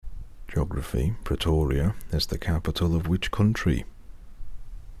Geography. Pretoria is the capital of which country?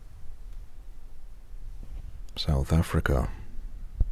 South Africa.